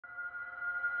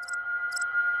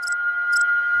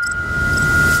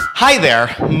Hi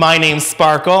there, my name's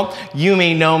Sparkle. You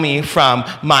may know me from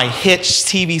my hit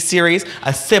TV series,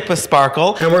 A Sip of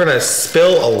Sparkle. And we're gonna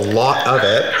spill a lot of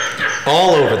it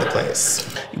all over the place.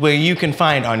 Where you can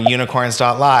find on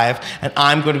Unicorns.LIVE. And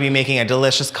I'm going to be making a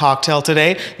delicious cocktail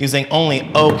today using only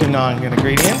Okanagan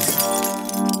ingredients.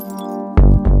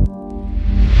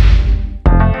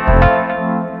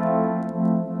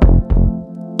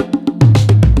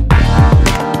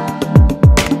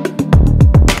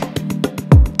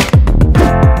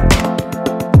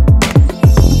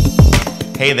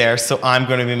 Hey there, so I'm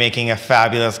going to be making a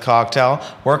fabulous cocktail.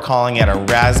 We're calling it a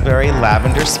Raspberry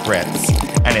Lavender Spritz,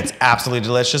 and it's absolutely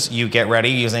delicious. You get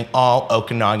ready using all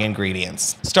Okanagan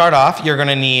ingredients. Start off, you're going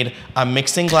to need a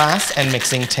mixing glass and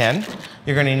mixing tin.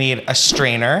 You're going to need a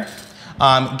strainer.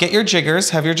 Get your jiggers,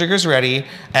 have your jiggers ready,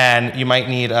 and you might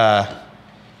need a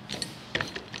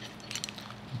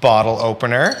bottle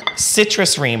opener,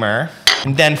 citrus reamer,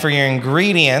 and then for your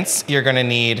ingredients, you're going to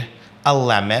need a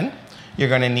lemon. You're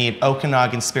going to need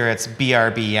Okanagan Spirits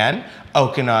BRBN,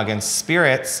 Okanagan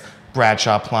Spirits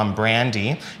Bradshaw Plum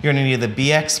Brandy. You're going to need the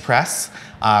BX Press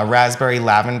Raspberry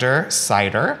Lavender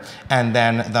Cider, and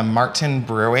then the Martin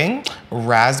Brewing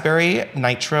Raspberry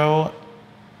Nitro.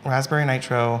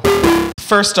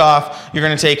 First off, you're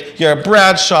going to take your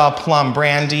Bradshaw Plum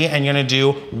Brandy and you're going to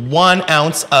do 1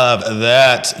 ounce of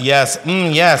that. Yes,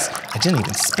 yes. I didn't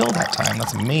even spill that time.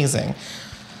 That's amazing.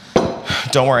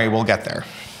 Don't worry, we'll get there.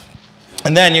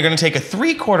 And then you're going to take a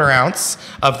 3/4 ounce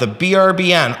of the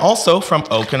BRBN, also from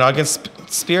Okanagan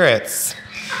Spirits.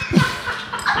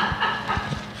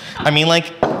 I mean,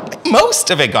 like, most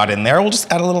of it got in there. We'll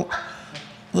just add a little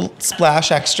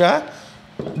splash extra.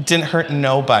 Didn't hurt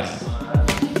nobody.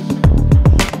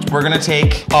 We're going to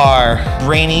take our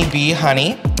Rainy Bee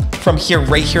honey from here,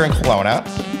 right here in Kelowna.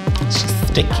 It's just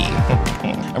sticky.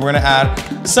 And we're going to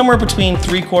add somewhere between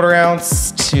 3/4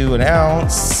 ounce to 1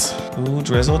 ounce. Ooh,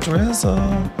 drizzle,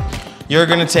 drizzle. You're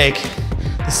gonna take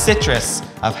the citrus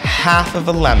of half of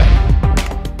a lemon.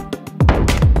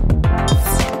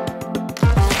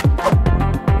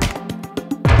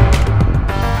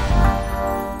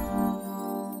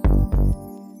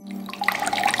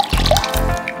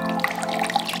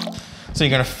 So you're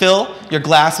gonna fill your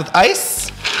glass with ice.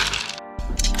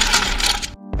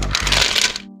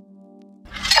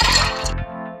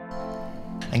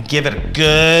 And give it a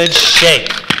good shake.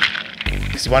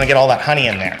 Because you want to get all that honey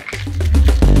in there.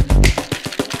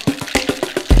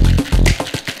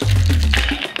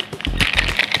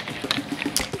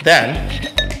 Then,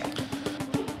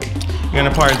 you're going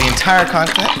to pour the entire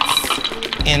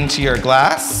contents into your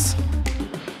glass.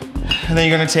 And then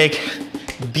you're going to take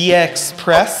BX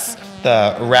Press,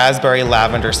 the Raspberry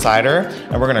Lavender Cider,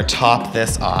 and we're going to top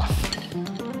this off.